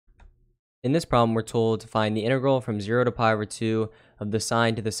In this problem, we're told to find the integral from 0 to pi over 2 of the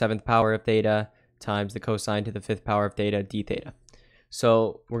sine to the 7th power of theta times the cosine to the 5th power of theta d theta.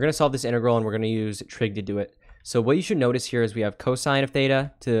 So we're going to solve this integral and we're going to use trig to do it. So what you should notice here is we have cosine of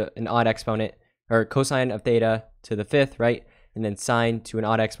theta to an odd exponent, or cosine of theta to the 5th, right? And then sine to an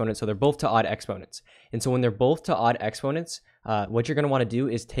odd exponent. So they're both to odd exponents. And so when they're both to odd exponents, what you're going to want to do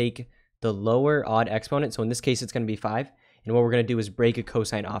is take the lower odd exponent. So in this case, it's going to be 5. And what we're going to do is break a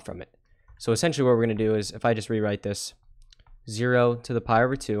cosine off from it. So essentially what we're going to do is, if I just rewrite this, 0 to the pi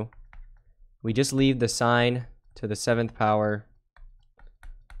over 2, we just leave the sine to the 7th power,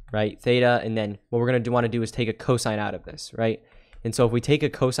 right, theta, and then what we're going to want to do is take a cosine out of this, right? And so if we take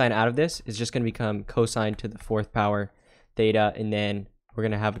a cosine out of this, it's just going to become cosine to the 4th power theta, and then we're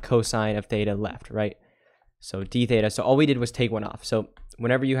going to have a cosine of theta left, right? So d theta. So all we did was take one off. So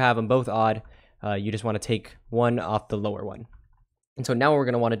whenever you have them both odd, you just want to take one off the lower one. And so now what we're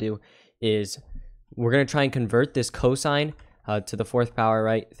going to want to do is we're going to try and convert this cosine to the 4th power,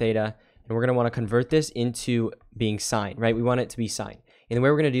 right, theta, and we're going to want to convert this into being sine, right? We want it to be sine. And the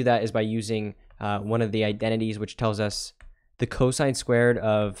way we're going to do that is by using one of the identities, which tells us the cosine squared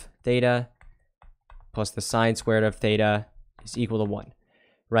of theta plus the sine squared of theta is equal to 1,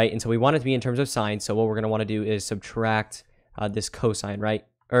 right? And so we want it to be in terms of sine, so what we're going to want to do is subtract this cosine, right?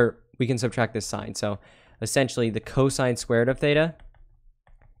 Or we can subtract this sine. So essentially the cosine squared of theta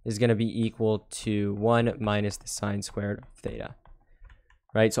is going to be equal to 1 minus the sine squared of theta,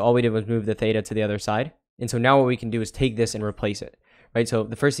 right? So all we did was move the theta to the other side. And so now what we can do is take this and replace it, right? So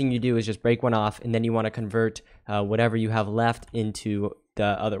the first thing you do is just break one off, and then you want to convert whatever you have left into the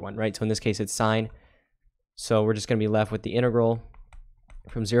other one, right? So in this case, it's sine. So we're just going to be left with the integral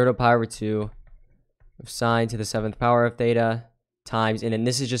from 0 to pi over 2 of sine to the 7th power of theta times, and then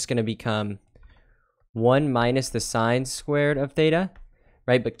this is just going to become 1 minus the sine squared of theta,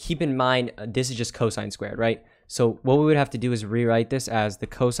 right? But keep in mind, this is just cosine squared, right? So what we would have to do is rewrite this as the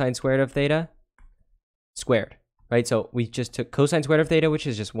cosine squared of theta squared, right? So we just took cosine squared of theta, which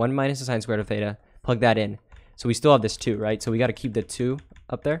is just 1 minus the sine squared of theta, plug that in. So we still have this 2, right? So we got to keep the 2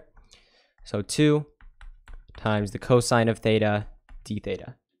 up there. So 2 times the cosine of theta d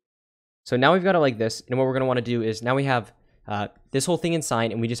theta. So now we've got it like this, and what we're going to want to do is now we have this whole thing in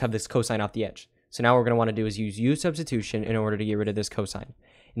sine, and we just have this cosine off the edge. So now what we're going to want to do is use u substitution in order to get rid of this cosine.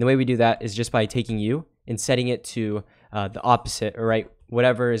 And the way we do that is just by taking u and setting it to the opposite, or right,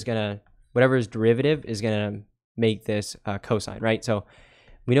 whatever's derivative is going to make this cosine, right? So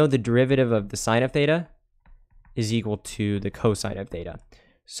we know the derivative of the sine of theta is equal to the cosine of theta.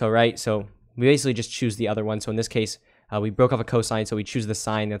 So, right, so we basically just choose the other one. So in this case, we broke off a cosine, so we choose the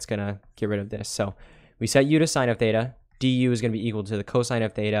sine that's going to get rid of this. So we set u to sine of theta. Du is going to be equal to the cosine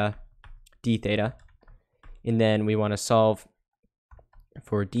of theta d theta, and then we want to solve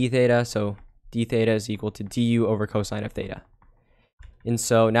for d theta, so d theta is equal to du over cosine of theta. And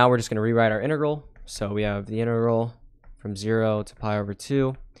so now we're just going to rewrite our integral. So we have the integral from 0 to pi over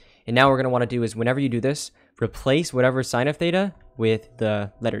 2, and now what we're going to want to do is whenever you do this, replace whatever sine of theta with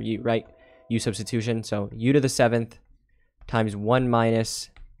the letter u, right? U substitution, so u to the 7th times 1 minus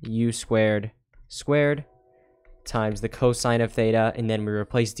u squared squared times the cosine of theta, and then we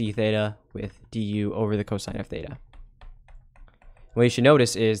replace d theta with du over the cosine of theta. What you should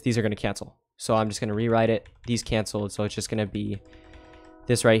notice is these are going to cancel. So I'm just going to rewrite it. These canceled, so it's just going to be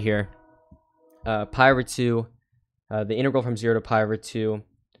this right here. Pi over 2, the integral from 0 to pi over 2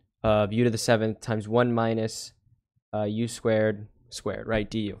 of u to the 7th times 1 minus u squared squared, right,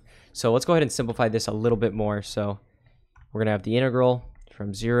 du. So let's go ahead and simplify this a little bit more. So we're going to have the integral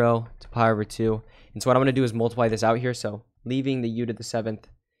from 0 to pi over 2. And so what I'm going to do is multiply this out here. So leaving the u to the 7th,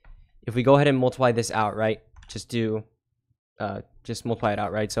 if we go ahead and multiply this out, right, just multiply it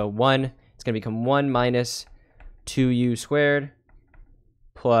out, right? So 1, it's going to become 1 minus 2u squared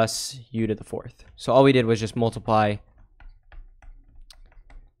plus u to the 4th. So all we did was just multiply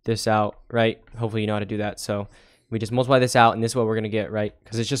this out, right? Hopefully you know how to do that. So we just multiply this out, and this is what we're going to get, right?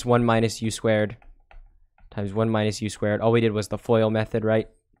 Because it's just 1 minus u squared times 1 minus u squared. All we did was the FOIL method, right?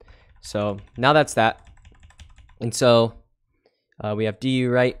 So now that's that. And so we have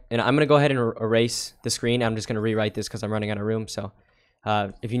du, right? And I'm going to go ahead and erase the screen. I'm just going to rewrite this because I'm running out of room. So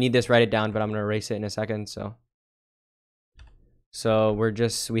if you need this, write it down, but I'm going to erase it in a second. So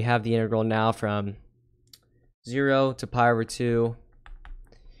we have the integral now from 0 to pi over 2.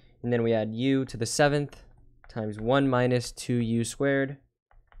 And then we add u to the 7th times 1 minus 2u squared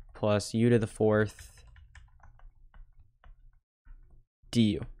plus u to the 4th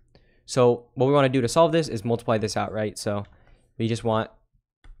du. So what we want to do to solve this is multiply this out, right? So we just want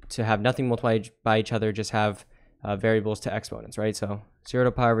to have nothing multiplied by each other, just have variables to exponents, right? So 0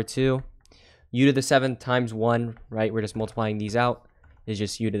 to pi over 2 u to the 7th times 1, right? We're just multiplying these out, is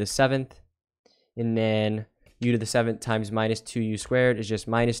just u to the 7th. And then u to the 7th times minus 2u squared is just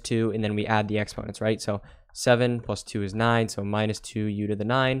minus 2, and then we add the exponents, right? So 7 plus 2 is 9, so minus 2u to the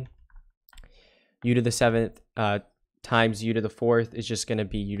 9. U to the 7th times u to the 4th is just going to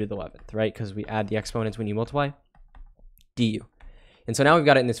be u to the 11th, right? Because we add the exponents when you multiply, du. And so now we've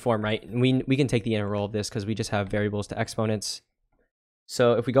got it in this form, right? And we can take the integral of this because we just have variables to exponents.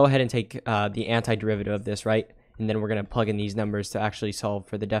 So if we go ahead and take the antiderivative of this, right? And then we're going to plug in these numbers to actually solve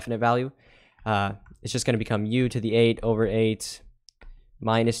for the definite value. It's just going to become u to the 8 over 8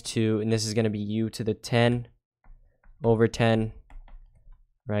 minus 2. And this is going to be u to the 10 over 10,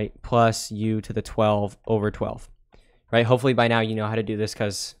 right? Plus u to the 12 over 12, right? Hopefully by now you know how to do this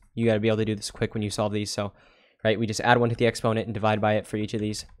because you got to be able to do this quick when you solve these. So, right, we just add 1 to the exponent and divide by it for each of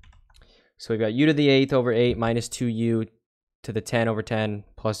these. So we've got u to the 8th over 8 minus 2u to the 10 over 10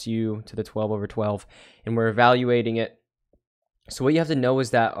 plus u to the 12 over 12. And we're evaluating it. So what you have to know is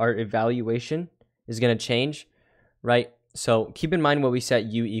that our evaluation is going to change, right? So keep in mind what we set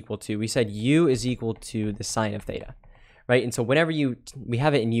u equal to. We said u is equal to the sine of theta, right? And so whenever we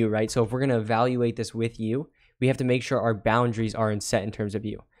have it in u, right? So if we're going to evaluate this with u, we have to make sure our boundaries are set in terms of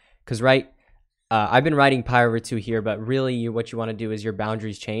u. Because, right, I've been writing pi over 2 here, but really what you want to do is your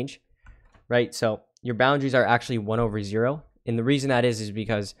boundaries change, right? So your boundaries are actually 1 over 0. And the reason that is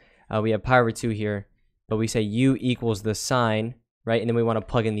because we have pi over 2 here, but we say u equals the sine, right? And then we want to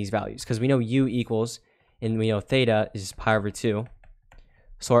plug in these values because we know u equals, and we know theta is pi over 2.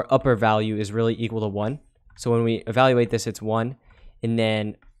 So our upper value is really equal to 1. So when we evaluate this, it's 1. And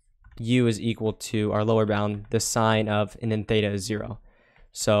then u is equal to our lower bound, the sine of, and then theta is 0.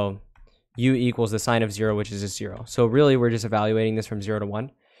 So u equals the sine of 0, which is a 0. So really, we're just evaluating this from 0 to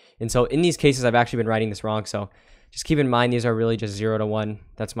 1. And so in these cases, I've actually been writing this wrong. So just keep in mind, these are really just 0 to 1.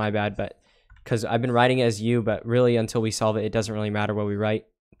 That's my bad, but because I've been writing it as u, but really until we solve it, it doesn't really matter what we write.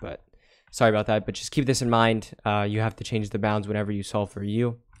 But sorry about that. But just keep this in mind. You have to change the bounds whenever you solve for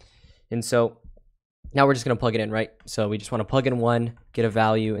u. And so now we're just going to plug it in, right? So we just want to plug in 1, get a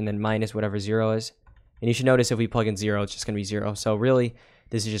value, and then minus whatever 0 is. And you should notice if we plug in 0, it's just going to be 0. So really,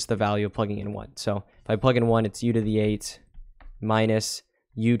 this is just the value of plugging in 1. So if I plug in 1, it's u to the 8 minus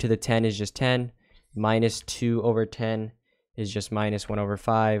u to the 10 is just 10. Minus 2 over 10 is just minus 1 over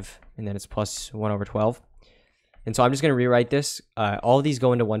 5. And then it's plus 1 over 12. And so I'm just going to rewrite this. All of these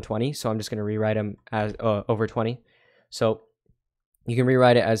go into 120. So I'm just going to rewrite them as over 20. So you can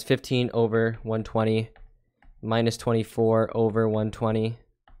rewrite it as 15 over 120 minus 24 over 120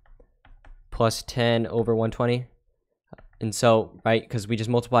 plus 10 over 120. And so, right, because we just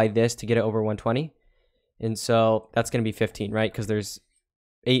multiply this to get it over 120. And so that's going to be 15, right? Because there's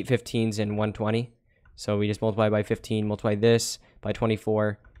 8 15s in 120. So we just multiply by 15, multiply this by 24,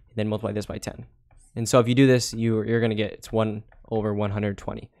 and then multiply this by 10. And so if you do this, you're going to get, it's 1 over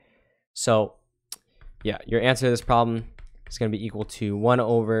 120. So yeah, your answer to this problem is going to be equal to 1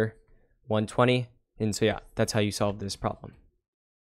 over 120. And so yeah, that's how you solve this problem.